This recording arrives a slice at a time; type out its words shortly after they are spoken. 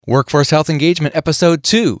Workforce Health Engagement, Episode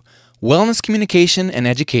 2, Wellness Communication and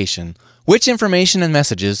Education, Which Information and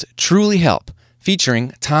Messages Truly Help,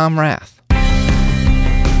 featuring Tom Rath.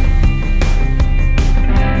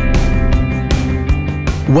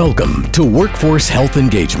 Welcome to Workforce Health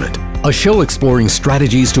Engagement, a show exploring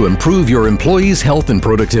strategies to improve your employees' health and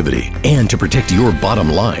productivity and to protect your bottom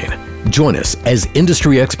line. Join us as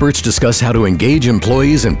industry experts discuss how to engage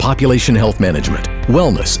employees in population health management,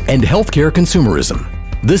 wellness, and healthcare consumerism.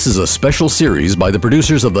 This is a special series by the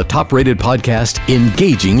producers of the top-rated podcast,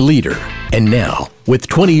 Engaging Leader. And now, with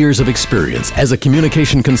 20 years of experience as a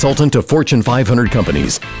communication consultant to Fortune 500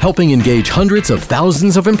 companies, helping engage hundreds of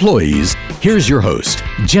thousands of employees, here's your host,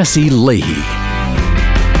 Jesse Leahy.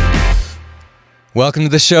 Welcome to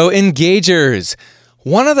the show, Engagers.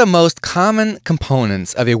 One of the most common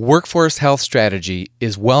components of a workforce health strategy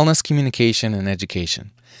is wellness communication and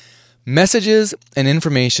education. Messages and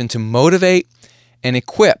information to motivate and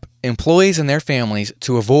equip employees and their families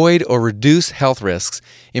to avoid or reduce health risks,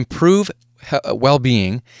 improve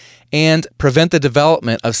well-being, and prevent the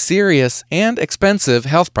development of serious and expensive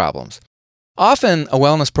health problems. Often, a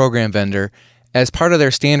wellness program vendor, as part of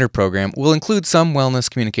their standard program, will include some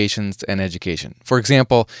wellness communications and education. For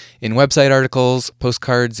example, in website articles,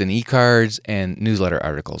 postcards and e-cards, and newsletter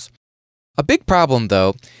articles. A big problem,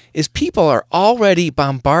 though, is people are already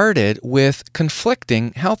bombarded with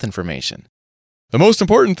conflicting health information. The most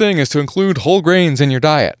important thing is to include whole grains in your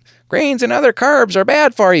diet. Grains and other carbs are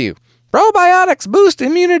bad for you. Probiotics boost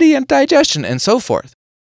immunity and digestion, and so forth.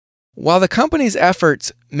 While the company's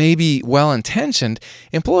efforts may be well-intentioned,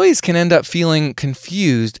 employees can end up feeling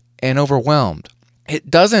confused and overwhelmed.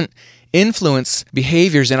 It doesn't influence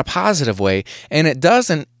behaviors in a positive way, and it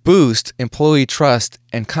doesn't boost employee trust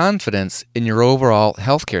and confidence in your overall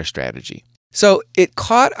healthcare strategy. So it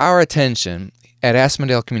caught our attention at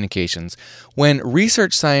Aspendale Communications when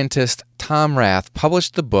research scientist Tom Rath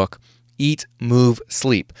published the book Eat, Move,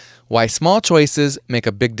 Sleep: Why Small Choices Make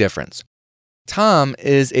a Big Difference. Tom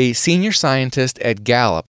is a senior scientist at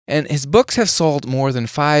Gallup, and his books have sold more than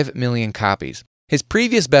 5 million copies. His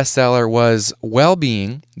previous bestseller was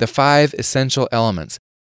Well-Being: The 5 Essential Elements.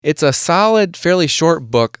 It's a solid, fairly short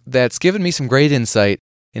book that's given me some great insight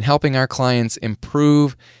in helping our clients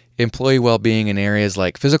improve employee well-being in areas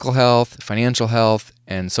like physical health, financial health,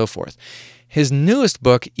 and so forth. His newest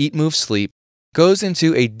book, Eat, Move, Sleep, goes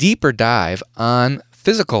into a deeper dive on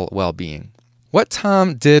physical well-being. What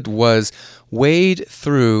Tom did was wade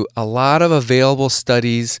through a lot of available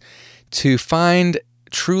studies to find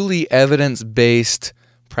truly evidence-based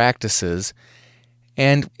practices,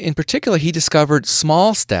 and in particular, he discovered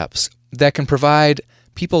small steps that can provide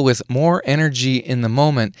people with more energy in the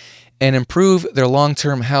moment and improve their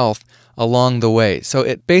long-term health along the way. So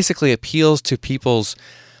it basically appeals to people's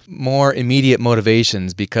more immediate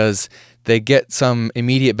motivations because they get some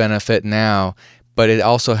immediate benefit now, but it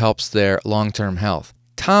also helps their long-term health.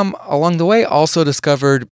 Tom, along the way, also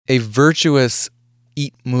discovered a virtuous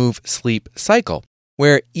eat, move, sleep cycle,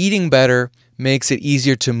 where eating better makes it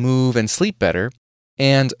easier to move and sleep better,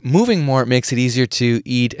 and moving more makes it easier to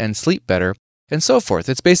eat and sleep better, and so forth.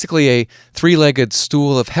 It's basically a three-legged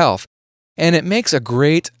stool of health, and it makes a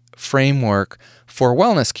great framework for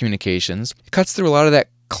wellness communications. It cuts through a lot of that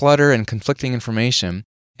clutter and conflicting information,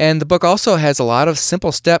 and the book also has a lot of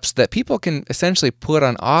simple steps that people can essentially put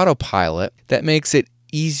on autopilot that makes it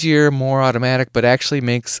easier, more automatic, but actually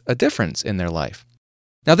makes a difference in their life.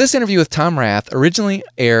 Now, this interview with Tom Rath originally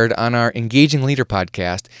aired on our Engaging Leader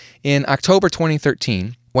podcast in October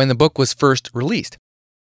 2013 when the book was first released.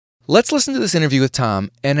 Let's listen to this interview with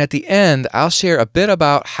Tom, and at the end, I'll share a bit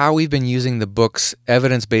about how we've been using the book's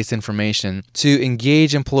evidence-based information to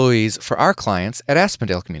engage employees for our clients at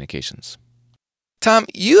Aspendale Communications. Tom,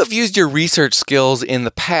 you have used your research skills in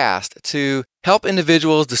the past to help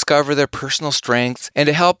individuals discover their personal strengths and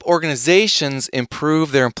to help organizations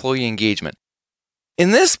improve their employee engagement.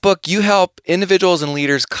 In this book, you help individuals and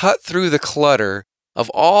leaders cut through the clutter of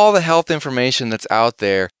all the health information that's out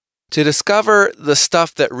there to discover the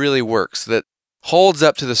stuff that really works, that holds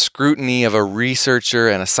up to the scrutiny of a researcher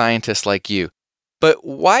and a scientist like you. But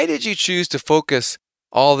why did you choose to focus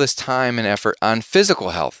all this time and effort on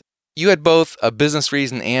physical health? You had both a business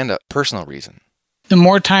reason and a personal reason. The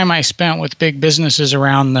more time I spent with big businesses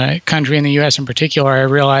around the country, in the U.S. in particular, I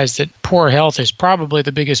realized that poor health is probably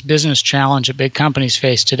the biggest business challenge that big companies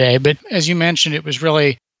face today. But as you mentioned, it was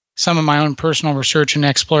really some of my own personal research and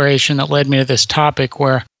exploration that led me to this topic,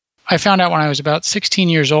 where I found out when I was about 16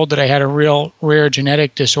 years old that I had a real rare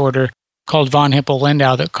genetic disorder called von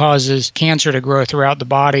Hippel-Lindau that causes cancer to grow throughout the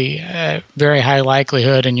body, very high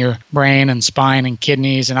likelihood in your brain and spine and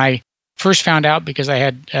kidneys. And I first found out because I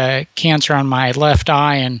had cancer on my left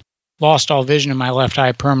eye and lost all vision in my left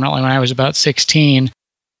eye permanently when I was about 16.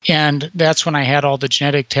 And that's when I had all the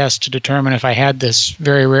genetic tests to determine if I had this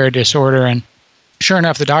very rare disorder. And sure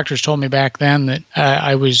enough, the doctors told me back then that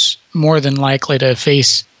I was more than likely to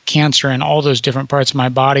face cancer in all those different parts of my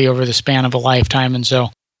body over the span of a lifetime. And so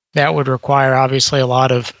that would require obviously a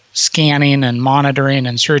lot of scanning and monitoring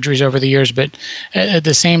and surgeries over the years. But at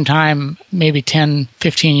the same time, maybe 10,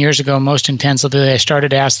 15 years ago, most intensively, I started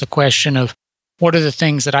to ask the question of what are the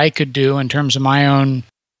things that I could do in terms of my own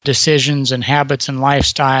decisions and habits and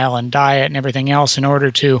lifestyle and diet and everything else in order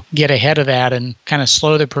to get ahead of that and kind of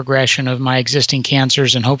slow the progression of my existing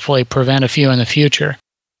cancers and hopefully prevent a few in the future.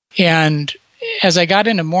 And as I got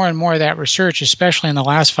into more and more of that research, especially in the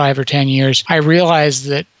last 5 or 10 years, I realized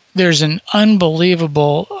that there's an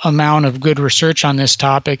unbelievable amount of good research on this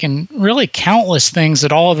topic and really countless things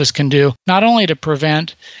that all of us can do, not only to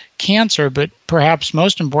prevent cancer, but perhaps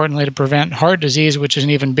most importantly to prevent heart disease, which is an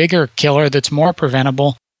even bigger killer that's more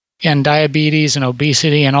preventable, and diabetes and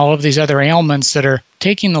obesity and all of these other ailments that are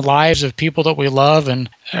taking the lives of people that we love and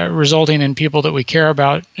resulting in people that we care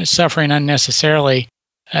about suffering unnecessarily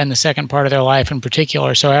in the second part of their life in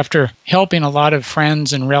particular. So after helping a lot of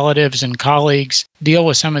friends and relatives and colleagues deal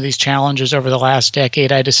with some of these challenges over the last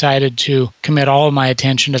decade, I decided to commit all of my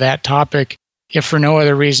attention to that topic, if for no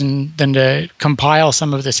other reason than to compile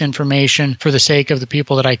some of this information for the sake of the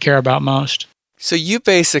people that I care about most. So you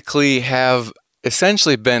basically have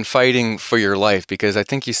essentially been fighting for your life, because I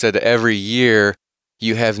think you said every year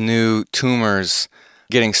you have new tumors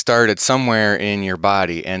getting started somewhere in your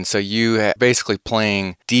body. And so you basically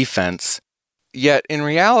playing defense. Yet in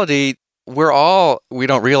reality, we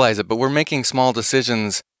don't realize it, but we're making small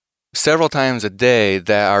decisions several times a day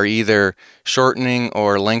that are either shortening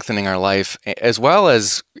or lengthening our life, as well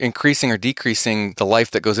as increasing or decreasing the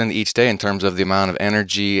life that goes into each day in terms of the amount of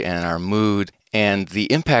energy and our mood and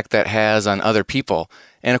the impact that has on other people.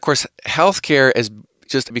 And of course, healthcare is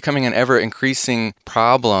just becoming an ever-increasing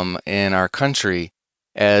problem in our country,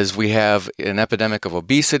 as we have an epidemic of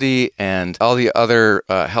obesity and all the other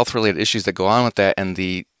health-related issues that go on with that and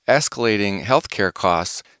the escalating healthcare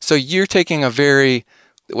costs. So you're taking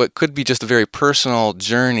what could be just a very personal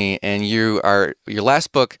journey, and your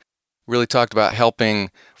last book really talked about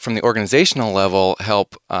helping from the organizational level,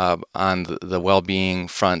 help on the well-being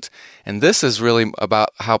front. And this is really about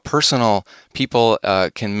how personal people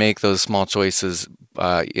can make those small choices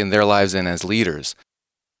in their lives and as leaders.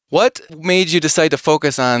 What made you decide to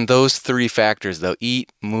focus on those 3 factors, though?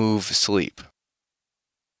 Eat, move, sleep.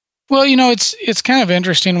 Well, it's kind of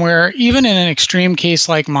interesting where even in an extreme case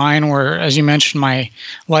like mine, where, as you mentioned, my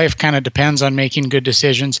life kind of depends on making good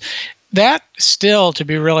decisions, that still, to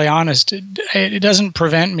be really honest, it doesn't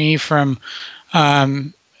prevent me from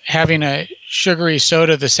having a sugary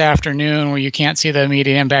soda this afternoon where you can't see the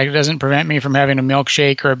immediate impact. It doesn't prevent me from having a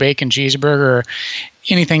milkshake or a bacon cheeseburger or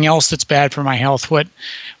anything else that's bad for my health.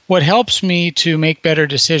 What helps me to make better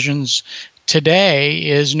decisions today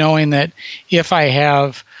is knowing that if I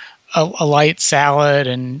have a light salad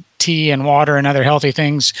and tea and water and other healthy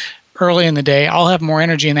things early in the day, I'll have more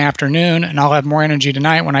energy in the afternoon, and I'll have more energy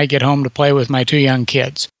tonight when I get home to play with my 2 young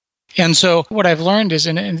kids. And so what I've learned is,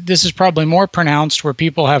 and this is probably more pronounced where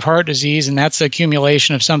people have heart disease, and that's the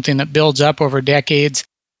accumulation of something that builds up over decades,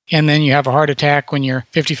 and then you have a heart attack when you're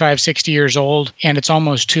 55, 60 years old, and it's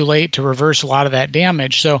almost too late to reverse a lot of that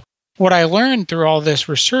damage. So what I learned through all this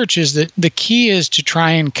research is that the key is to try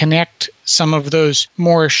and connect some of those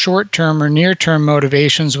more short-term or near-term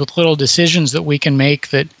motivations with little decisions that we can make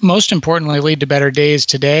that most importantly lead to better days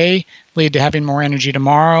today, lead to having more energy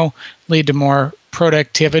tomorrow, lead to more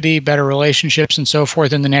productivity, better relationships, and so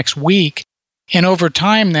forth in the next week. And over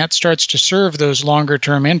time, that starts to serve those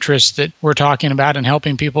longer-term interests that we're talking about and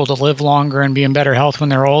helping people to live longer and be in better health when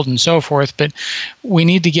they're old and so forth. But we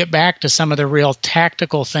need to get back to some of the real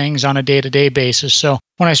tactical things on a day-to-day basis. So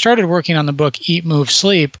when I started working on the book Eat, Move,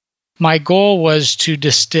 Sleep, my goal was to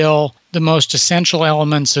distill the most essential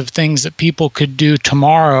elements of things that people could do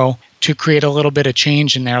tomorrow to create a little bit of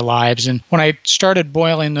change in their lives. And when I started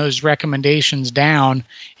boiling those recommendations down,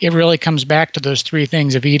 it really comes back to those 3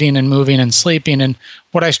 things of eating and moving and sleeping. And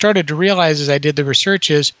what I started to realize as I did the research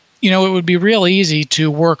is, it would be real easy to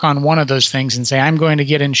work on one of those things and say, I'm going to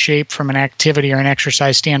get in shape from an activity or an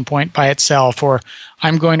exercise standpoint by itself, or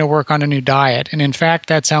I'm going to work on a new diet. And in fact,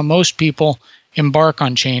 that's how most people embark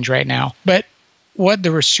on change right now. But what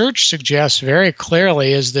the research suggests very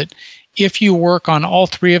clearly is that if you work on all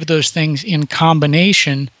 3 of those things in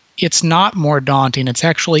combination, it's not more daunting. It's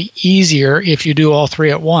actually easier if you do all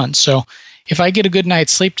 3 at once. So if I get a good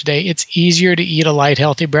night's sleep today, it's easier to eat a light,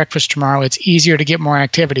 healthy breakfast tomorrow. It's easier to get more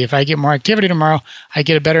activity. If I get more activity tomorrow, I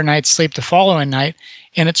get a better night's sleep the following night,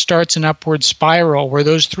 and it starts an upward spiral where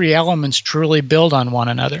those three elements truly build on one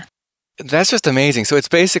another. That's just amazing. So it's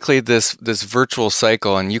basically this virtual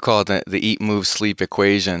cycle, and you call it the eat, move, sleep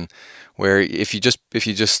equation, where if you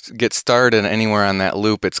just get started anywhere on that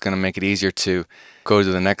loop, it's going to make it easier to go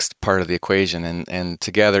to the next part of the equation and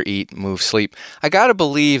together eat, move, sleep. I got to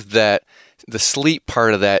believe that the sleep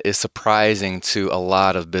part of that is surprising to a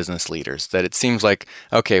lot of business leaders, that it seems like,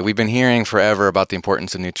 okay, we've been hearing forever about the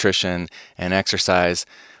importance of nutrition and exercise,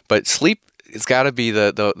 but sleep, it's got to be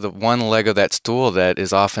the one leg of that stool that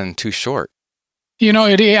is often too short. You know,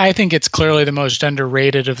 I think it's clearly the most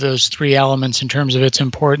underrated of those three elements in terms of its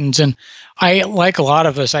importance. And I, like a lot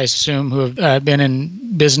of us, I assume, who have been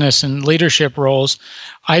in business and leadership roles,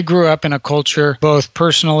 I grew up in a culture, both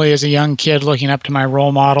personally as a young kid, looking up to my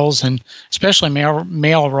role models, and especially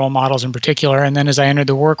male role models in particular. And then as I entered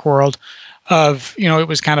the work world, it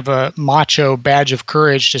was kind of a macho badge of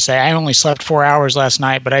courage to say, I only slept 4 hours last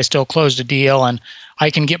night, but I still closed a deal, and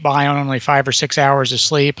I can get by on only 5 or 6 hours of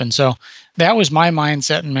sleep. And so that was my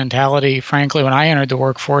mindset and mentality, frankly, when I entered the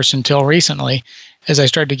workforce until recently, as I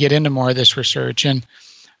started to get into more of this research. And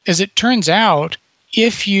as it turns out,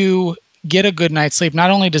 if you get a good night's sleep,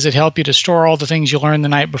 not only does it help you to store all the things you learned the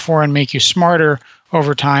night before and make you smarter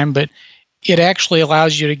over time, but it actually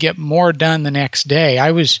allows you to get more done the next day.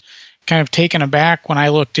 I was kind of taken aback when I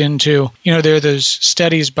looked into, there are those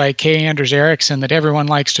studies by Kay Anders Ericsson that everyone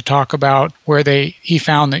likes to talk about, where he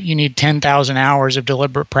found that you need 10,000 hours of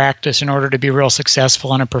deliberate practice in order to be real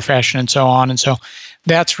successful in a profession and so on. And so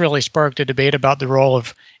that's really sparked a debate about the role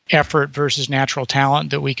of effort versus natural talent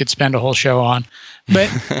that we could spend a whole show on. But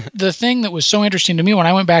the thing that was so interesting to me when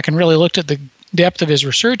I went back and really looked at the depth of his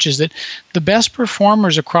research is that the best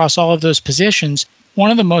performers across all of those positions, one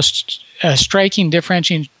of the most striking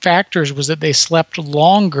differentiating factors was that they slept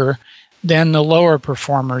longer than the lower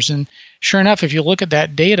performers. And sure enough, if you look at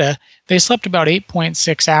that data, they slept about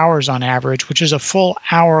 8.6 hours on average, which is a full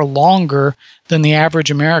hour longer than the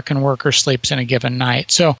average American worker sleeps in a given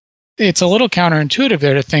night. So it's a little counterintuitive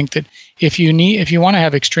there to think that if you want to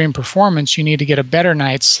have extreme performance, you need to get a better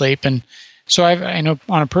night's sleep. And so I know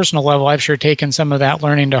on a personal level, I've sure taken some of that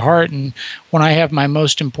learning to heart. And when I have my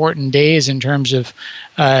most important days in terms of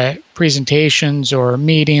presentations or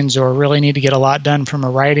meetings, or really need to get a lot done from a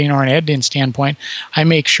writing or an editing standpoint, I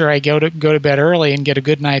make sure I go to bed early and get a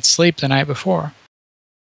good night's sleep the night before.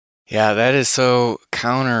 Yeah, that is so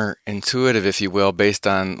counterintuitive, if you will, based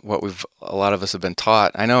on what a lot of us have been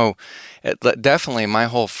taught. I know definitely my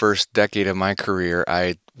whole first decade of my career,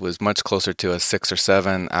 I was much closer to a 6 or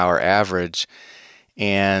 7 hour average.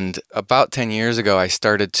 And about 10 years ago, I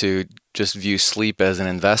started to just view sleep as an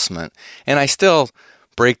investment. And I still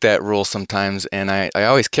break that rule sometimes, and I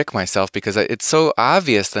always kick myself because it's so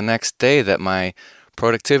obvious the next day that my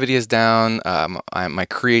productivity is down, my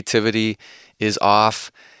creativity is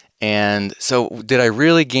off. And so did I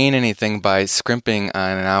really gain anything by scrimping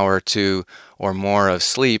on an hour or two or more of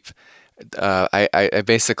sleep? I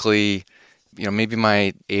basically, maybe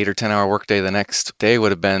my 8 or 10 hour workday the next day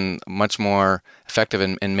would have been much more effective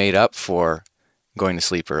and made up for going to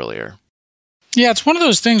sleep earlier. Yeah, it's one of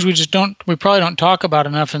those things we probably don't talk about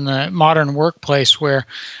enough in the modern workplace, where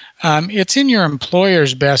it's in your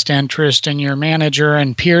employer's best interest and your manager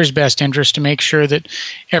and peers' best interest to make sure that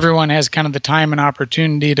everyone has kind of the time and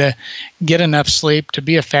opportunity to get enough sleep to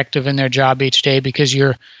be effective in their job each day, because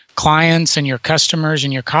your clients and your customers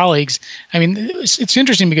and your colleagues, it's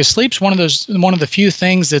interesting because sleep's one of the few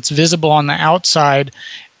things that's visible on the outside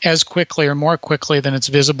as quickly or more quickly than it's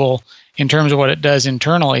visible in terms of what it does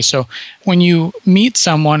internally. So when you meet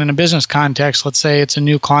someone in a business context, let's say it's a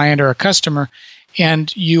new client or a customer,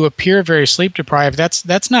 and you appear very sleep deprived,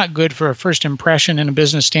 that's not good for a first impression in a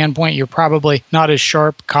business standpoint. You're probably not as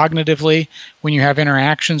sharp cognitively when you have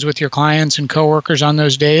interactions with your clients and coworkers on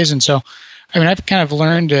those days. And so, I've kind of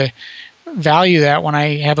learned to value that when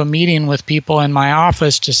I have a meeting with people in my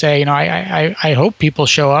office, to say, I hope people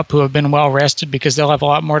show up who have been well rested, because they'll have a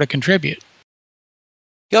lot more to contribute.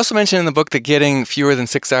 You also mentioned in the book that getting fewer than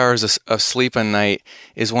 6 hours of sleep a night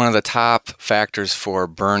is one of the top factors for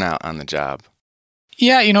burnout on the job.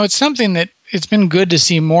 Yeah, it's something that it's been good to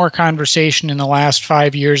see more conversation in the last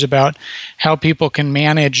 5 years about how people can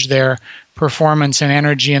manage their performance and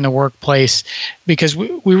energy in the workplace, because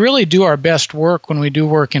we really do our best work when we do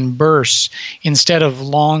work in bursts instead of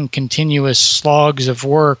long, continuous slogs of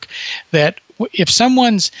work. That this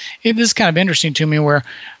is kind of interesting to me, where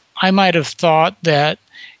I might have thought that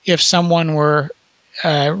if someone were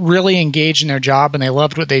really engaged in their job and they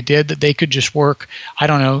loved what they did, that they could just work,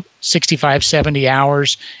 65, 70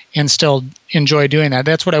 hours and still enjoy doing that.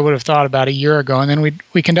 That's what I would have thought about a year ago. And then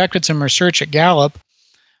we conducted some research at Gallup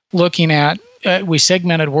looking at, we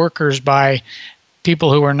segmented workers by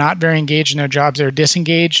people who were not very engaged in their jobs. They were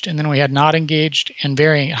disengaged, and then we had not engaged and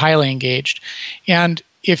very highly engaged. And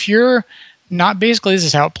if you're not, basically this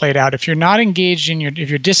is how it played out. If you're not engaged if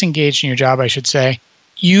you're disengaged in your job, I should say,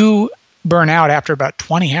 you burn out after about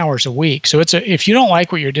 20 hours a week. So if you don't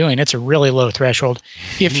like what you're doing, it's a really low threshold.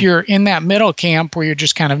 If you're in that middle camp where you're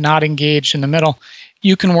just kind of not engaged in the middle,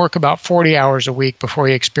 you can work about 40 hours a week before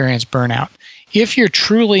you experience burnout. If you're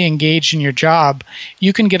truly engaged in your job,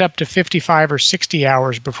 you can get up to 55 or 60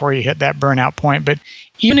 hours before you hit that burnout point. But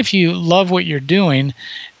even if you love what you're doing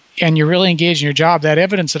and you're really engaged in your job, that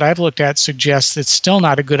evidence that I've looked at suggests it's still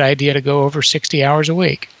not a good idea to go over 60 hours a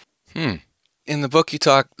week. In the book you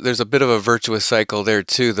talk, there's a bit of a virtuous cycle there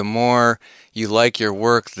too. The more you like your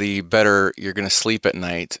work, the better you're going to sleep at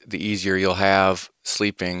night, the easier you'll have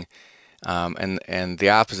sleeping. And the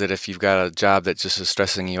opposite, if you've got a job that just is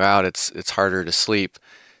stressing you out, it's harder to sleep.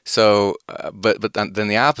 So, but then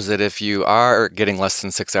the opposite, if you are getting less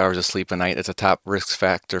than 6 hours of sleep a night, it's a top risk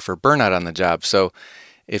factor for burnout on the job. So,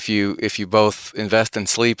 if you both invest in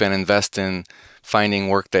sleep and invest in finding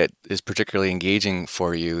work that is particularly engaging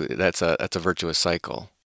for you, that's a virtuous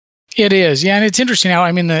cycle. It is, yeah, and it's interesting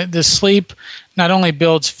how the sleep not only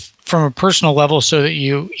builds from a personal level so that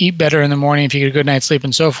you eat better in the morning if you get a good night's sleep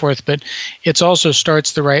and so forth, but it also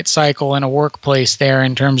starts the right cycle in a workplace there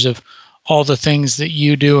in terms of all the things that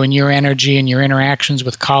you do and your energy and your interactions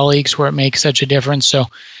with colleagues where it makes such a difference. So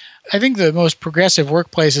I think the most progressive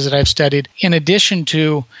workplaces that I've studied, in addition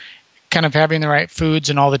to kind of having the right foods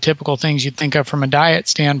and all the typical things you'd think of from a diet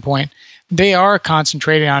standpoint, they are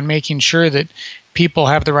concentrating on making sure that people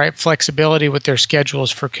have the right flexibility with their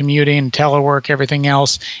schedules for commuting, telework, everything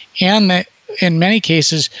else, and that in many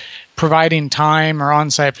cases providing time or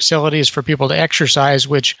on-site facilities for people to exercise,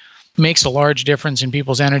 which makes a large difference in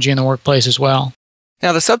people's energy in the workplace as well.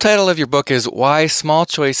 Now, the subtitle of your book is Why Small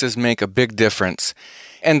Choices Make a Big Difference.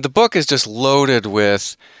 And the book is just loaded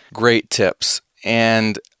with great tips.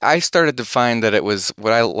 And I started to find that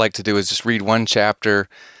what I like to do is just read one chapter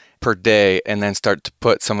per day and then start to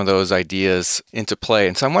put some of those ideas into play.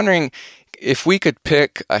 And so I'm wondering if we could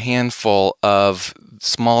pick a handful of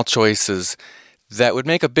small choices that would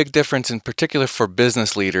make a big difference, in particular for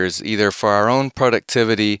business leaders, either for our own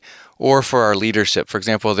productivity or for our leadership. For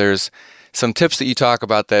example, there's some tips that you talk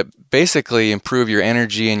about that basically improve your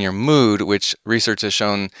energy and your mood, which research has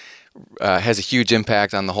shown has a huge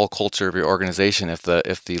impact on the whole culture of your organization. If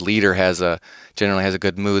the leader generally has a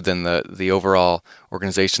good mood, then the overall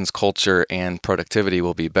organization's culture and productivity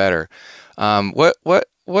will be better.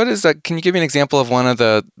 What is that? Can you give me an example of one of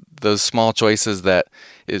those small choices that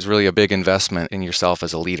is really a big investment in yourself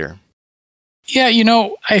as a leader? Yeah,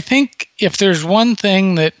 I think if there's one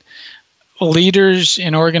thing that leaders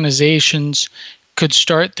in organizations could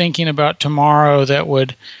start thinking about tomorrow that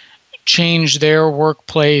would change their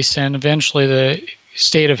workplace and eventually the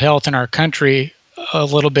state of health in our country a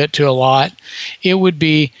little bit to a lot, it would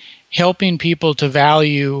be helping people to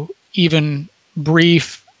value even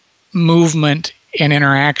brief movement and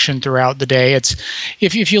interaction throughout the day. It's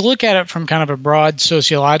if you look at it from kind of a broad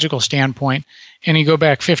sociological standpoint, and you go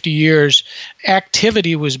back 50 years,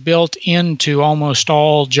 activity was built into almost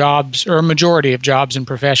all jobs, or a majority of jobs and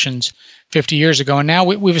professions 50 years ago. And now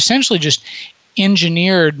we've essentially just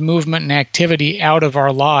engineered movement and activity out of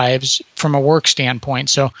our lives from a work standpoint.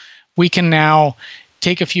 So we can now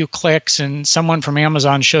take a few clicks and someone from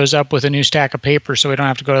Amazon shows up with a new stack of paper so we don't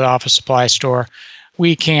have to go to the office supply store.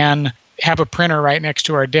 We can have a printer right next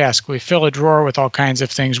to our desk. We fill a drawer with all kinds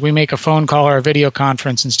of things. We make a phone call or a video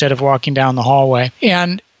conference instead of walking down the hallway.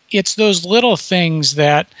 And it's those little things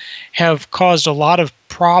that have caused a lot of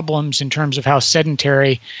problems in terms of how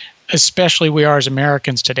sedentary, especially we are as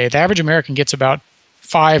Americans today. The average American gets about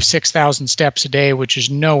 5,000-6,000 steps a day, which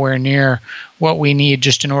is nowhere near what we need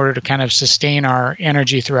just in order to kind of sustain our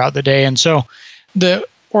energy throughout the day. And so the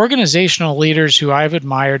organizational leaders who I've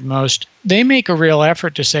admired most, they make a real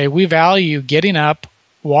effort to say, we value getting up,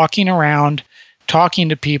 walking around, talking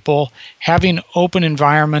to people, having open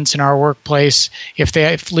environments in our workplace.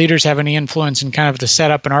 If leaders have any influence in kind of the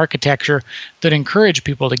setup and architecture that encourage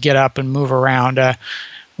people to get up and move around.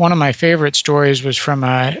 One of my favorite stories was from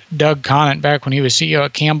Doug Conant back when he was CEO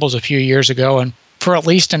at Campbell's a few years ago. And for at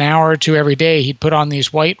least an hour or two every day, he'd put on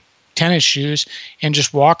these white tennis shoes and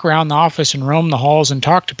just walk around the office and roam the halls and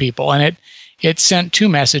talk to people. And it sent two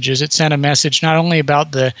messages. It sent a message not only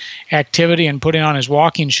about the activity and putting on his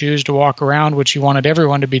walking shoes to walk around, which he wanted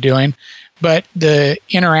everyone to be doing, but the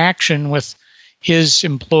interaction with his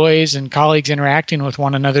employees and colleagues interacting with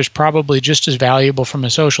one another is probably just as valuable from a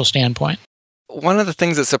social standpoint. One of the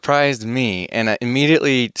things that surprised me, and I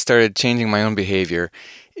immediately started changing my own behavior,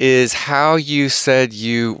 is how you said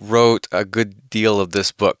you wrote a good deal of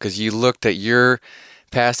this book, because you looked at your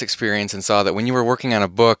past experience and saw that when you were working on a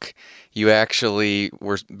book, you actually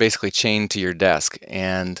were basically chained to your desk.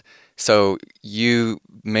 And so you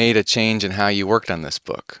made a change in how you worked on this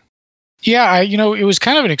book. Yeah, it was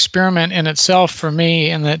kind of an experiment in itself for me,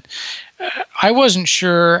 in that I wasn't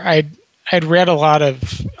sure. I'd read a lot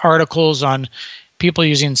of articles on people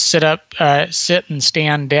using sit and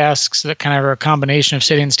stand desks that kind of are a combination of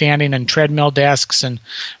sitting and standing, and treadmill desks and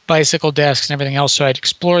bicycle desks and everything else. So I'd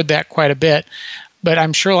explored that quite a bit. But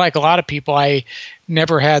I'm sure, like a lot of people, I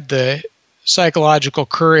never had the psychological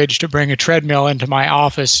courage to bring a treadmill into my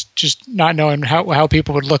office, just not knowing how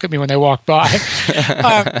people would look at me when they walked by.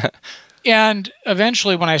 And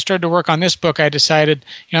eventually, when I started to work on this book, I decided,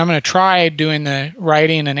 I'm going to try doing the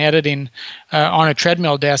writing and editing on a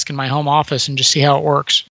treadmill desk in my home office and just see how it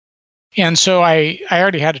works. And so I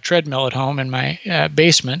already had a treadmill at home in my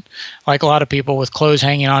basement. Like a lot of people with clothes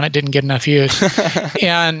hanging on it, didn't get enough use.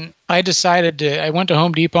 And I decided I went to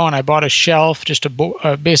Home Depot and I bought a shelf, just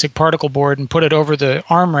a basic particle board, and put it over the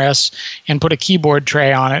armrests and put a keyboard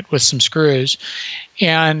tray on it with some screws,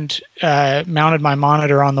 and mounted my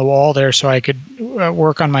monitor on the wall there so I could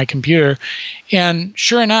work on my computer. And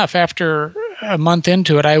sure enough, after a month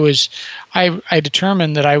into it, I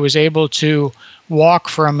determined that I was able to walk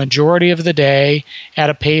for a majority of the day at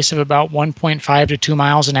a pace of about 1.5 to 2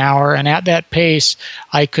 miles an hour. And at that pace,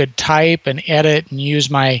 I could type and edit and use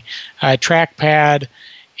my trackpad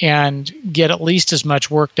and get at least as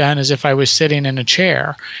much work done as if I was sitting in a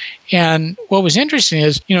chair. And what was interesting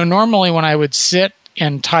is, normally when I would sit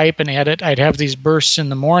and type and edit, I'd have these bursts in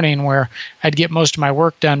the morning where I'd get most of my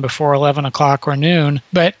work done before 11 o'clock or noon.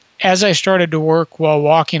 But as I started to work while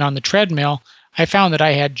walking on the treadmill, I found that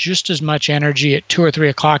I had just as much energy at 2 or 3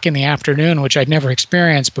 o'clock in the afternoon, which I'd never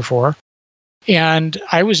experienced before. And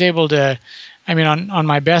I was able to, on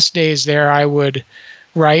my best days there, I would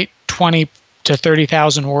write 20 to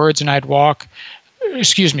 30,000 words, and I'd 20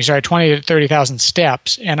 to 30,000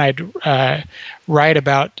 steps, and I'd write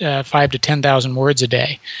about 5 to 10,000 words a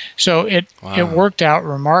day. So it worked out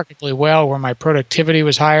remarkably well, where my productivity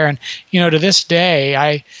was higher. And, to this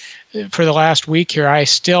day, for the last week here, I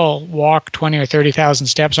still walk 20 or 30,000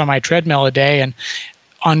 steps on my treadmill a day. And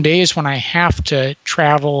on days when I have to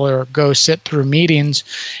travel or go sit through meetings,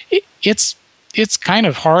 it's kind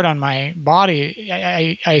of hard on my body.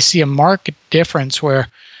 I see a marked difference where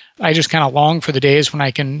I just kind of long for the days when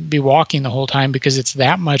I can be walking the whole time, because it's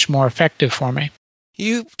that much more effective for me.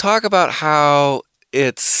 You talk about how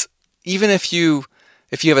it's, even if you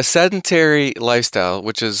have a sedentary lifestyle,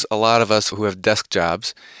 which is a lot of us who have desk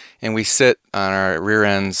jobs, and we sit on our rear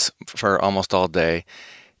ends for almost all day,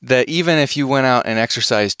 that even if you went out and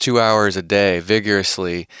exercised 2 hours a day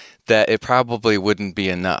vigorously, that it probably wouldn't be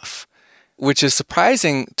enough, which is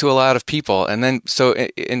surprising to a lot of people. And then, so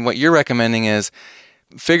in what you're recommending is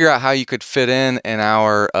figure out how you could fit in an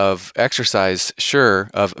hour of exercise,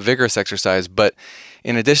 of vigorous exercise, but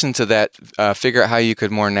in addition to that, figure out how you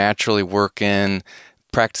could more naturally work in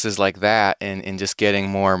practices like that and just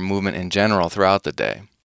getting more movement in general throughout the day.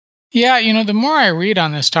 Yeah, the more I read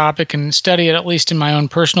on this topic and study it, at least in my own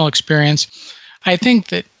personal experience, I think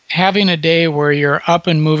that having a day where you're up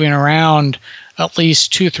and moving around at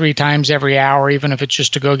least 2-3 times every hour, even if it's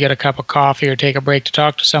just to go get a cup of coffee or take a break to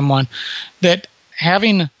talk to someone, that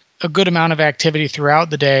having a good amount of activity throughout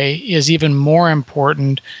the day is even more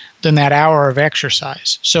important than that hour of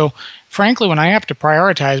exercise. So frankly, when I have to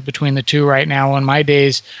prioritize between the two right now, when my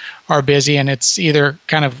days are busy and it's either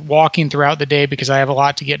kind of walking throughout the day because I have a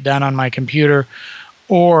lot to get done on my computer,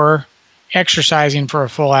 or exercising for a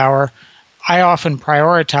full hour, I often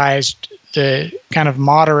prioritized the kind of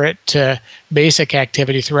moderate to basic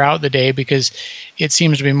activity throughout the day, because it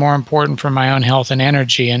seems to be more important for my own health and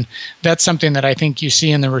energy. And that's something that I think you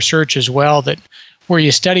see in the research as well, that where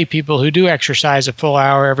you study people who do exercise a full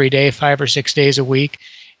hour every day, 5 or 6 days a week,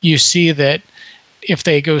 you see that if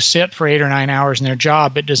they go sit for 8 or 9 hours in their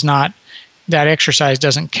job, that exercise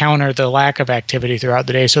doesn't counter the lack of activity throughout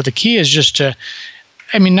the day. So the key is just to,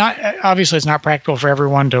 obviously it's not practical for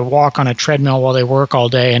everyone to walk on a treadmill while they work all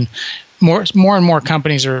day. And more and more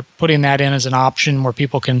companies are putting that in as an option where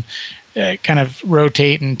people can kind of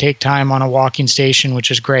rotate and take time on a walking station,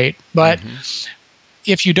 which is great. But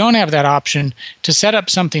if you don't have that option, to set up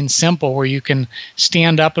something simple where you can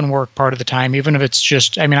stand up and work part of the time, even if it's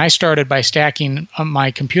just, I started by stacking my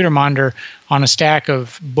computer monitor on a stack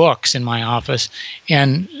of books in my office,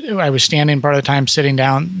 and I was standing part of the time, sitting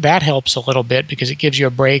down. That helps a little bit because it gives you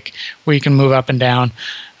a break where you can move up and down.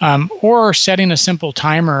 Or setting a simple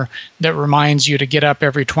timer that reminds you to get up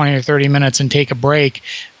every 20 or 30 minutes and take a break.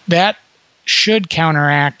 That should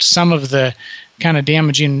counteract some of the kind of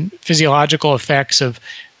damaging physiological effects of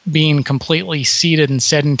being completely seated and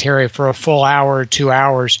sedentary for a full hour or 2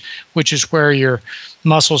 hours, which is where your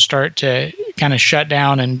muscles start to kind of shut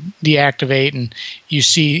down and deactivate, and you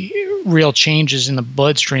see real changes in the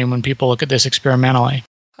bloodstream when people look at this experimentally.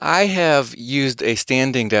 I have used a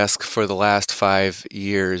standing desk for the last 5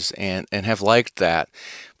 years and have liked that,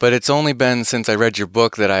 but it's only been since I read your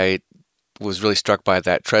book that I was really struck by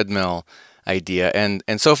that treadmill idea, and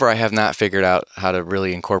so far I have not figured out how to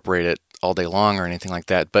really incorporate it all day long or anything like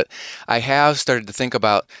that. But I have started to think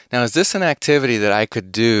about, now, is this an activity that I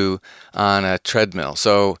could do on a treadmill?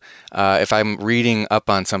 So if I'm reading up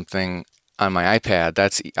on something on my iPad,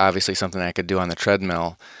 that's obviously something I could do on the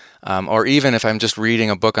treadmill. Or even if I'm just reading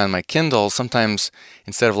a book on my Kindle, sometimes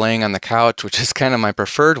instead of laying on the couch, which is kind of my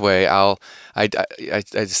preferred way, I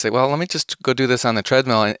just say, well, let me just go do this on the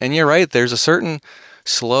treadmill. And you're right, there's a certain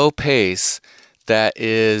slow pace that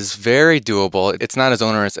is very doable. It's not as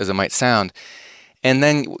onerous as it might sound, and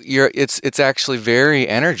then it's actually very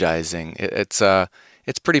energizing. It's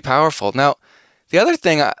pretty powerful. Now, the other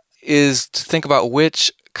thing is to think about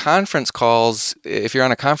which conference calls, if you're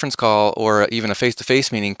on a conference call or even a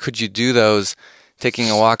face-to-face meeting, could you do those taking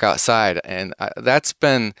a walk outside? And that's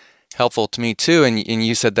been helpful to me too. And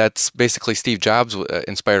you said that's basically Steve Jobs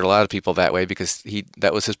inspired a lot of people that way because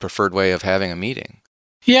that was his preferred way of having a meeting.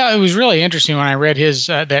 Yeah, it was really interesting when I read his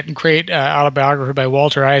that great autobiography by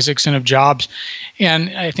Walter Isaacson of Jobs,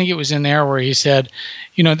 and I think it was in there where he said,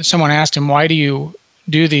 someone asked him, why do you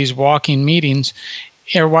do these walking meetings,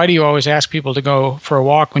 or why do you always ask people to go for a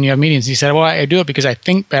walk when you have meetings? He said, well, I do it because I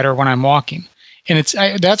think better when I'm walking, and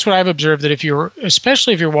that's what I've observed, that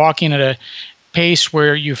especially if you're walking at a pace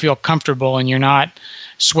where you feel comfortable and you're not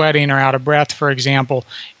sweating or out of breath, for example,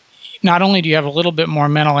 not only do you have a little bit more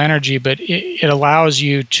mental energy, but it allows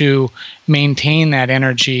you to maintain that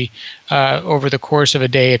energy over the course of a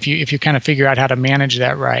day if you kind of figure out how to manage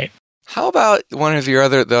that right. How about one of the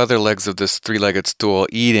other legs of this three-legged stool,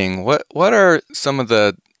 eating? What are some of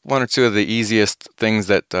the one or two of the easiest things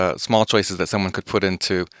that small choices that someone could put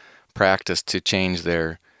into practice to change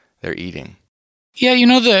their eating? Yeah,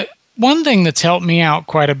 the one thing that's helped me out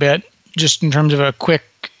quite a bit, just in terms of a quick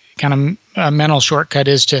kind of mental shortcut,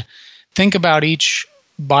 is to think about each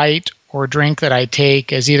bite or drink that I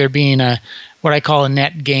take as either being what I call a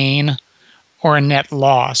net gain or a net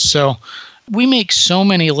loss. So we make so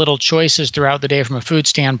many little choices throughout the day from a food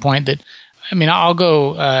standpoint that, I'll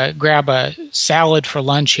go grab a salad for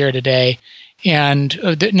lunch here today, and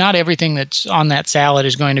not everything that's on that salad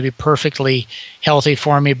is going to be perfectly healthy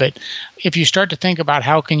for me. But if you start to think about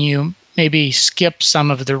how can you maybe skip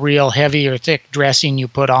some of the real heavy or thick dressing you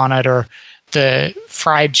put on it, or the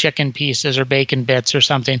fried chicken pieces or bacon bits or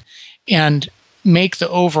something, and make the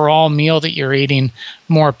overall meal that you're eating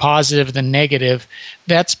more positive than negative,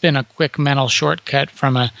 that's been a quick mental shortcut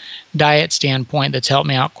from a diet standpoint that's helped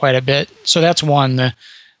me out quite a bit. So that's one.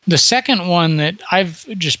 The second one that I've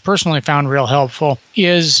just personally found real helpful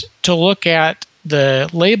is to look at the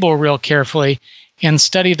label real carefully and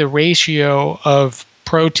study the ratio of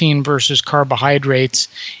protein versus carbohydrates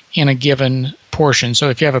in a given portion. So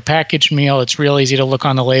if you have a packaged meal, it's real easy to look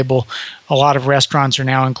on the label. A lot of restaurants are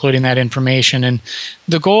now including that information. And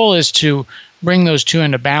the goal is to bring those two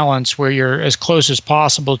into balance where you're as close as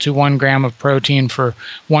possible to 1 gram of protein for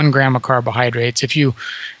 1 gram of carbohydrates.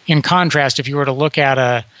 In contrast, if you were to look at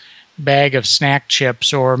a bag of snack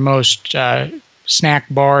chips or most snack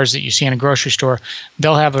bars that you see in a grocery store,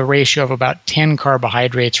 they'll have a ratio of about 10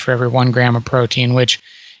 carbohydrates for every 1 gram of protein, which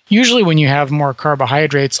usually when you have more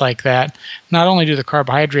carbohydrates like that, not only do the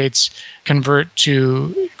carbohydrates convert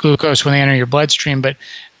to glucose when they enter your bloodstream, but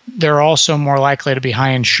they're also more likely to be high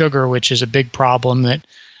in sugar, which is a big problem that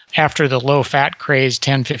after the low-fat craze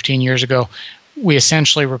 10, 15 years ago, we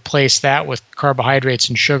essentially replaced that with carbohydrates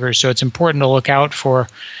and sugars. So it's important to look out for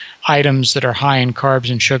items that are high in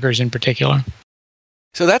carbs and sugars in particular.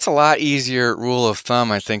 So that's a lot easier rule of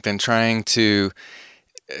thumb, I think, than trying to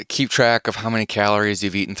keep track of how many calories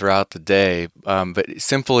you've eaten throughout the day, but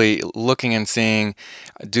simply looking and seeing,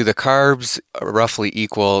 do the carbs roughly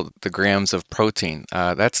equal the grams of protein?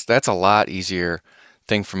 That's a lot easier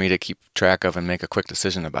thing for me to keep track of and make a quick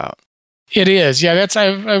decision about. It is. Yeah, that's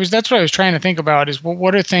what I was trying to think about is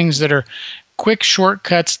what are things that are quick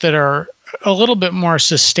shortcuts that are a little bit more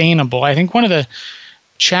sustainable. I think one of the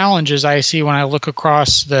challenges I see when I look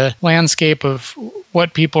across the landscape of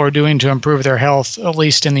what people are doing to improve their health, at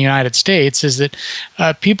least in the United States, is that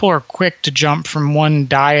people are quick to jump from one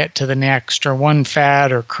diet to the next or one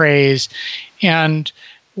fad or craze. And,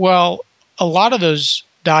 well, a lot of those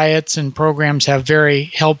diets and programs have very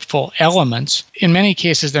helpful elements. In many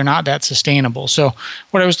cases, they're not that sustainable. So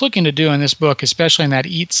what I was looking to do in this book, especially in that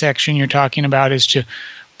eat section you're talking about, is to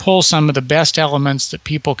pull some of the best elements that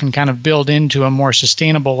people can kind of build into a more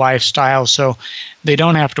sustainable lifestyle so they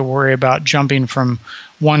don't have to worry about jumping from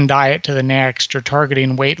one diet to the next or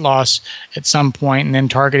targeting weight loss at some point and then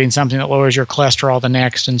targeting something that lowers your cholesterol the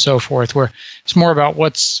next and so forth, where it's more about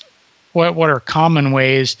what are common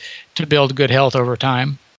ways to build good health over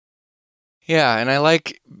time. Yeah, and I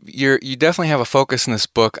like you definitely have a focus in this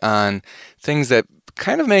book on things that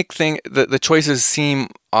kind of make the choices seem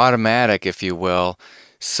automatic, if you will,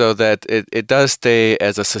 so that it does stay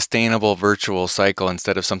as a sustainable virtual cycle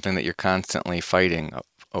instead of something that you're constantly fighting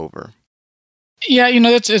over. Yeah,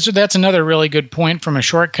 that's another really good point from a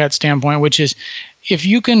shortcut standpoint, which is if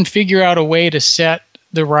you can figure out a way to set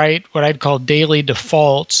the right, what I'd call daily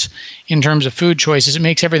defaults in terms of food choices, it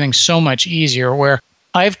makes everything so much easier, where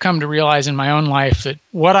I've come to realize in my own life that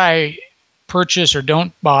what I purchase or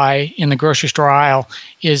don't buy in the grocery store aisle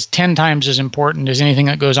is 10 times as important as anything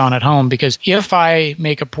that goes on at home. Because if I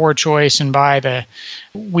make a poor choice and buy the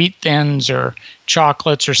wheat thins or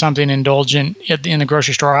chocolates or something indulgent in the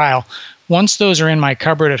grocery store aisle, once those are in my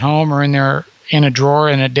cupboard at home or in a drawer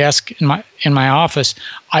in a desk in my office,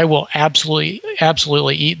 I will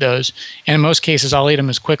absolutely eat those. And in most cases, I'll eat them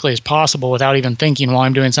as quickly as possible without even thinking while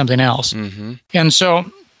I'm doing something else. Mm-hmm. And so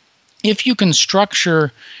if you can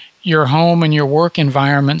structure your home and your work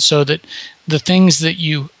environment so that the things that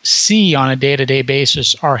you see on a day-to-day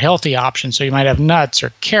basis are healthy options. So you might have nuts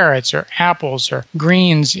or carrots or apples or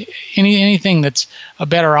greens, anything that's a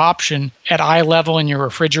better option at eye level in your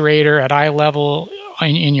refrigerator, at eye level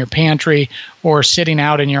in your pantry, or sitting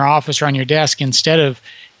out in your office or on your desk instead of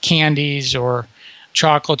candies or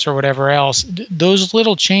chocolates or whatever else. Those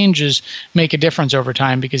little changes make a difference over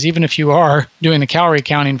time, because even if you are doing the calorie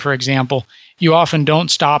counting, for example, you often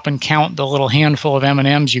don't stop and count the little handful of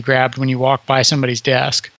M&Ms you grabbed when you walk by somebody's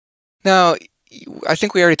desk. Now, I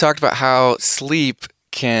think we already talked about how sleep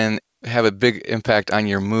can have a big impact on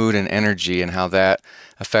your mood and energy and how that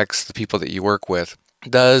affects the people that you work with.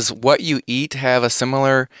 Does what you eat have a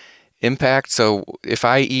similar impact? So if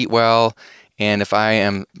I eat well and if I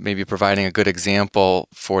am maybe providing a good example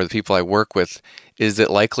for the people I work with, is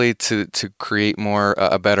it likely to create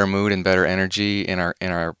a better mood and better energy in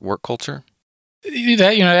our work culture?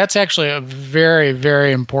 That's actually a very,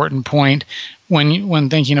 very important point when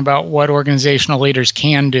thinking about what organizational leaders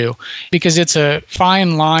can do, because it's a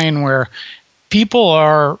fine line where people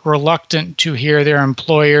are reluctant to hear their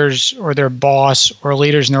employers or their boss or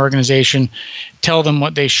leaders in the organization tell them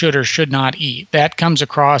what they should or should not eat. That comes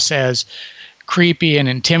across as creepy and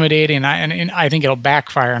intimidating, and I think it'll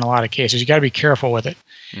backfire in a lot of cases. You got to be careful with it.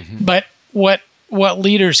 Mm-hmm. But what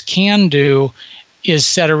leaders can do is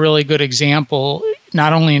set a really good example,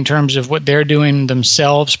 not only in terms of what they're doing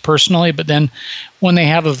themselves personally, but then when they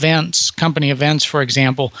have events, company events, for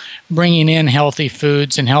example, bringing in healthy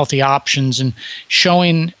foods and healthy options and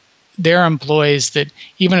showing their employees that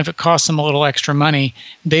even if it costs them a little extra money,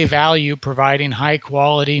 they value providing high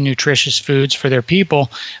quality, nutritious foods for their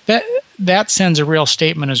people. That sends a real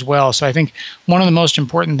statement as well. So I think one of the most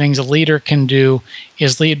important things a leader can do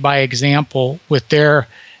is lead by example with their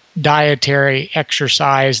dietary,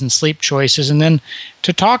 exercise, and sleep choices, and then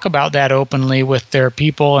to talk about that openly with their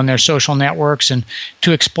people and their social networks and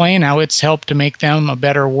to explain how it's helped to make them a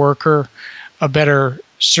better worker, a better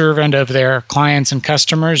servant of their clients and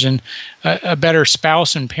customers, and a better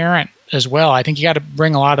spouse and parent as well. I think you got to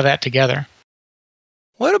bring a lot of that together.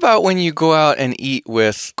 What about when you go out and eat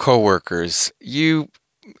with coworkers? You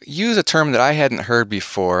use a term that I hadn't heard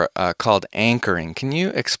before called anchoring. Can you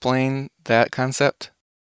explain that concept?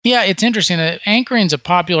 Yeah, it's interesting. Anchoring is a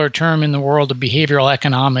popular term in the world of behavioral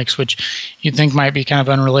economics, which you'd think might be kind of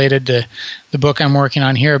unrelated to the book I'm working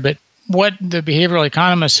on here. But what the behavioral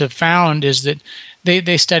economists have found is that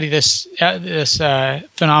they study this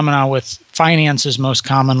phenomena with finances most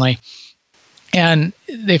commonly. And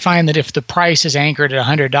they find that if the price is anchored at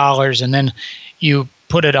 $100 and then you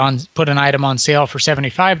put an item on sale for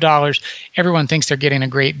 $75, everyone thinks they're getting a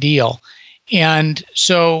great deal. And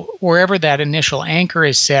so wherever that initial anchor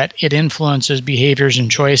is set, it influences behaviors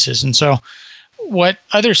and choices. And so what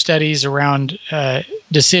other studies around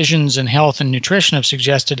decisions in health and nutrition have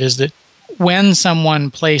suggested is that when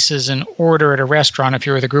someone places an order at a restaurant, if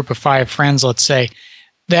you're with a group of 5 friends, let's say,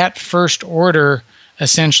 that first order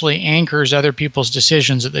essentially anchors other people's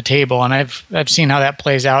decisions at the table. And I've seen how that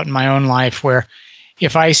plays out in my own life, where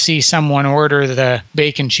if I see someone order the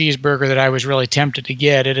bacon cheeseburger that I was really tempted to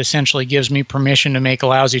get, it essentially gives me permission to make a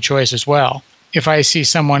lousy choice as well. If I see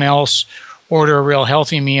someone else order a real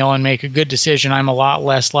healthy meal and make a good decision, I'm a lot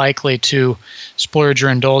less likely to splurge or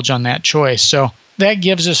indulge on that choice. So that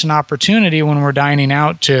gives us an opportunity when we're dining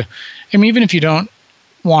out to, even if you don't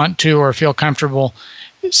want to or feel comfortable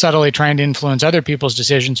subtly trying to influence other people's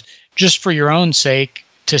decisions, just for your own sake,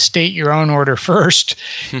 to state your own order first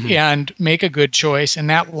and make a good choice, and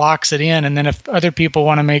that locks it in. And then if other people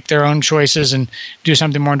want to make their own choices and do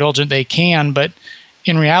something more indulgent, they can, but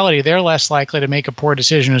in reality, they're less likely to make a poor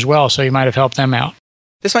decision as well, so you might have helped them out.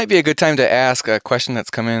 This might be a good time to ask a question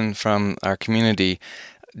that's come in from our community.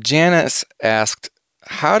 Janice asked,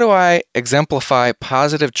 how do I exemplify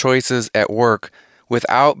positive choices at work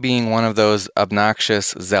without being one of those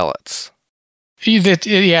obnoxious zealots?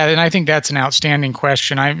 Yeah, and I think that's an outstanding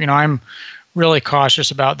question. I'm really cautious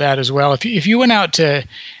about that as well. If you went out to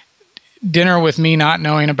dinner with me not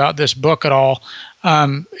knowing about this book at all,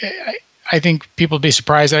 I think people would be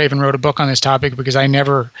surprised that I even wrote a book on this topic, because I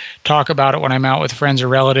never talk about it when I'm out with friends or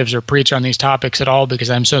relatives or preach on these topics at all, because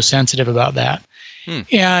I'm so sensitive about that.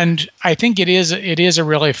 And I think it is a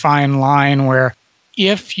really fine line where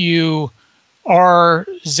if you are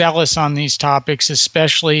zealous on these topics,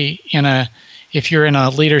 especially if you're in a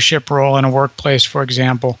leadership role in a workplace, for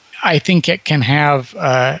example, I think it can have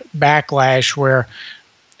a backlash where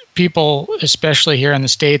people, especially here in the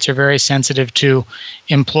States, are very sensitive to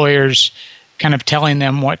employers kind of telling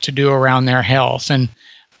them what to do around their health. And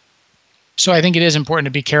so I think it is important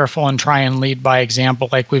to be careful and try and lead by example,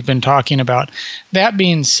 like we've been talking about. That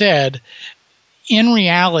being said, in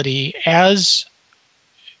reality, as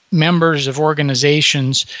members of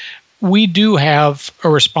organizations, we do have a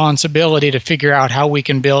responsibility to figure out how we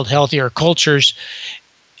can build healthier cultures,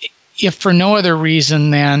 if for no other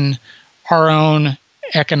reason than our own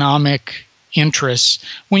economic interests.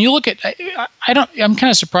 When you look at, I'm kind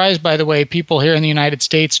of surprised by the way people here in the United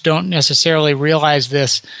States don't necessarily realize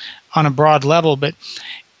this on a broad level, but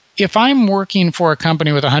if I'm working for a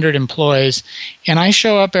company with 100 employees and I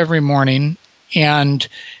show up every morning and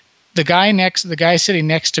the guy sitting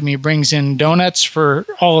next to me brings in donuts for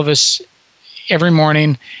all of us every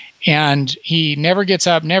morning, and he never gets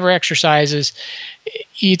up, never exercises,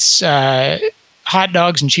 eats hot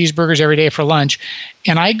dogs and cheeseburgers every day for lunch,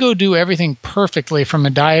 and I go do everything perfectly from a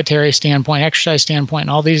dietary standpoint, exercise standpoint, and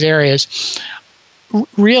all these areas,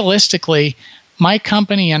 realistically, my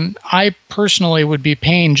company and I personally would be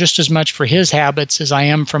paying just as much for his habits as I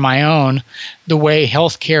am for my own, the way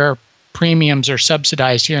healthcare premiums are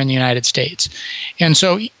subsidized here in the United States. And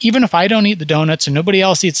so even if I don't eat the donuts and nobody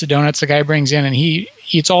else eats the donuts, the guy brings in and he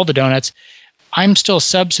eats all the donuts, I'm still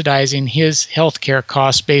subsidizing his healthcare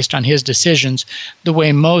costs based on his decisions, the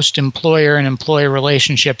way most employer and employee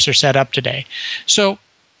relationships are set up today. So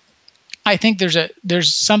I think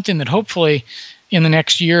there's something that hopefully in the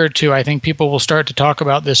next year or two, I think people will start to talk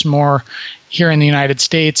about this more here in the United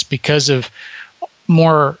States because of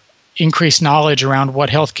more increased knowledge around what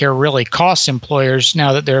healthcare really costs employers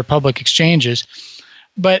now that there are public exchanges.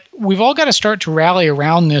 But we've all got to start to rally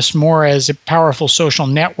around this more as powerful social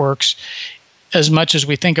networks, as much as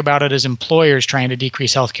we think about it as employers trying to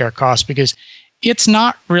decrease healthcare costs, because it's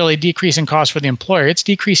not really decreasing costs for the employer. It's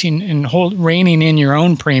decreasing and reining in your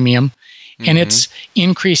own premium, and it's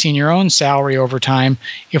increasing your own salary over time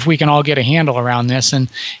if we can all get a handle around this. And,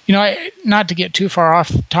 not to get too far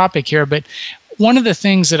off topic here, but one of the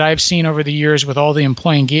things that I've seen over the years with all the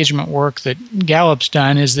employee engagement work that Gallup's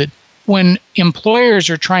done is that when employers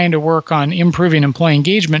are trying to work on improving employee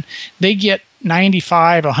engagement, they get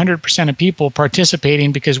 95, 100% of people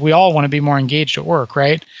participating because we all want to be more engaged at work,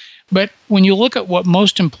 right? But when you look at what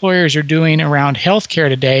most employers are doing around healthcare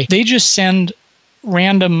today, they just send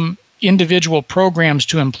random individual programs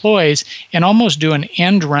to employees and almost do an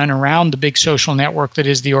end run around the big social network that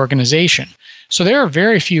is the organization. So there are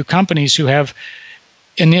very few companies who have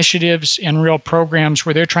initiatives and real programs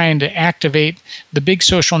where they're trying to activate the big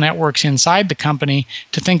social networks inside the company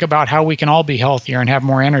to think about how we can all be healthier and have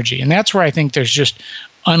more energy. And that's where I think there's just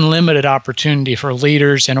unlimited opportunity for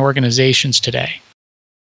leaders and organizations today.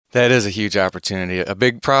 That is a huge opportunity, a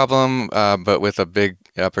big problem, but with a big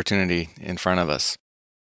opportunity in front of us.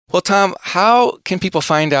 Well, Tom, how can people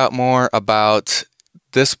find out more about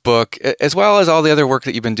this book, as well as all the other work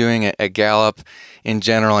that you've been doing at Gallup in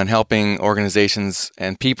general and helping organizations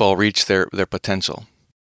and people reach their potential?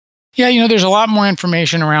 Yeah, there's a lot more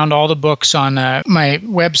information around all the books on my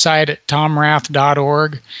website at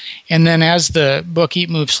tomrath.org. And then as the book Eat,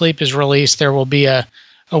 Move, Sleep is released, there will be a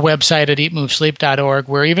website at eatmovesleep.org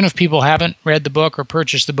where even if people haven't read the book or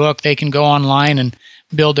purchased the book, they can go online and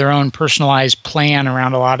build their own personalized plan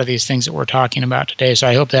around a lot of these things that we're talking about today. So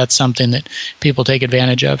I hope that's something that people take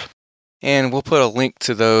advantage of. And we'll put a link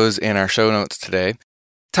to those in our show notes today.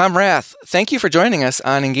 Tom Rath, thank you for joining us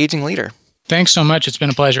on Engaging Leader. Thanks so much. It's been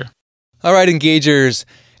a pleasure. All right, Engagers.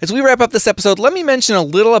 As we wrap up this episode, let me mention a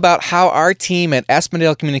little about how our team at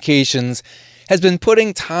Aspendale Communications has been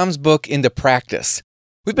putting Tom's book into practice.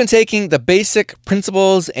 We've been taking the basic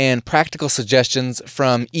principles and practical suggestions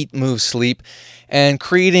from Eat, Move, Sleep and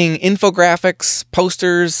creating infographics,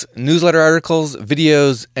 posters, newsletter articles,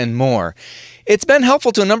 videos, and more. It's been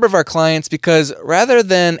helpful to a number of our clients because rather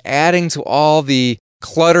than adding to all the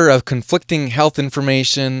clutter of conflicting health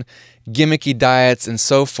information, gimmicky diets, and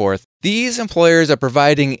so forth, these employers are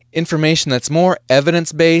providing information that's more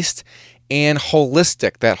evidence-based and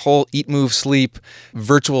holistic, that whole Eat, Move, Sleep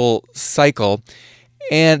virtual cycle,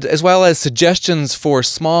 and as well as suggestions for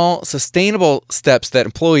small, sustainable steps that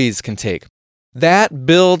employees can take. That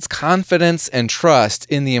builds confidence and trust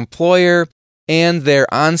in the employer and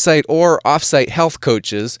their on-site or off-site health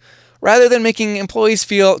coaches, rather than making employees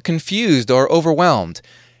feel confused or overwhelmed.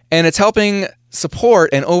 And it's helping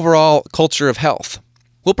support an overall culture of health.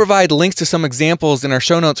 We'll provide links to some examples in our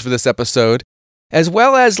show notes for this episode, as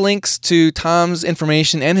well as links to Tom's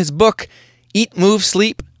information and his book, Eat, Move,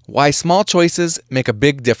 Sleep, Why Small Choices Make a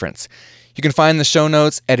Big Difference. You can find the show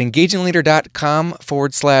notes at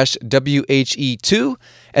engagingleader.com/WHE2,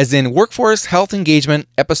 as in Workforce Health Engagement,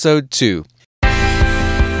 Episode 2.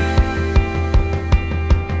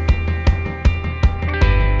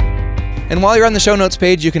 And while you're on the show notes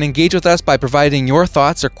page, you can engage with us by providing your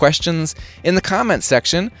thoughts or questions in the comments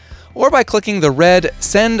section, or by clicking the red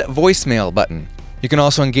Send Voicemail button. You can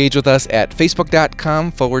also engage with us at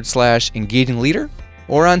facebook.com/engagingleader,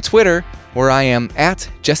 or on Twitter, where I am at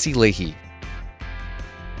Jesse Leahy.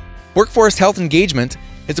 Workforce Health Engagement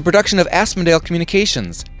is a production of Aspendale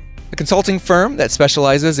Communications, a consulting firm that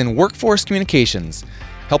specializes in workforce communications,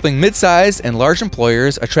 helping mid-size and large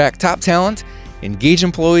employers attract top talent, engage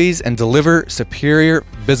employees, and deliver superior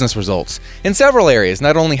business results in several areas,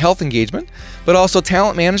 not only health engagement, but also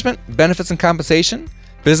talent management, benefits and compensation,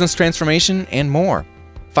 business transformation, and more.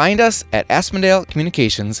 Find us at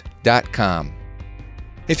AspendaleCommunications.com.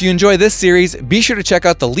 If you enjoy this series, be sure to check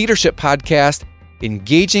out the leadership podcast,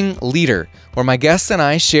 Engaging Leader, where my guests and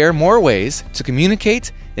I share more ways to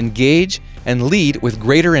communicate, engage, and lead with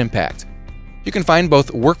greater impact. You can find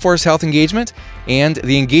both Workforce Health Engagement and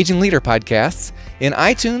the Engaging Leader podcasts in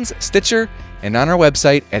iTunes, Stitcher, and on our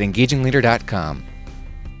website at engagingleader.com.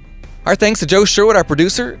 Our thanks to Joe Sherwood, our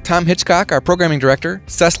producer, Tom Hitchcock, our programming director,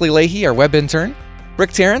 Cecily Leahy, our web intern,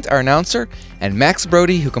 Rick Tarrant, our announcer, and Max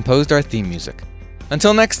Brody, who composed our theme music.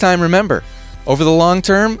 Until next time, remember, over the long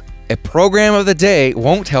term, a program of the day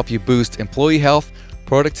won't help you boost employee health,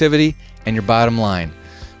 productivity, and your bottom line.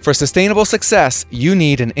 For sustainable success, you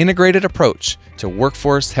need an integrated approach to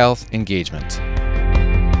workforce health engagement.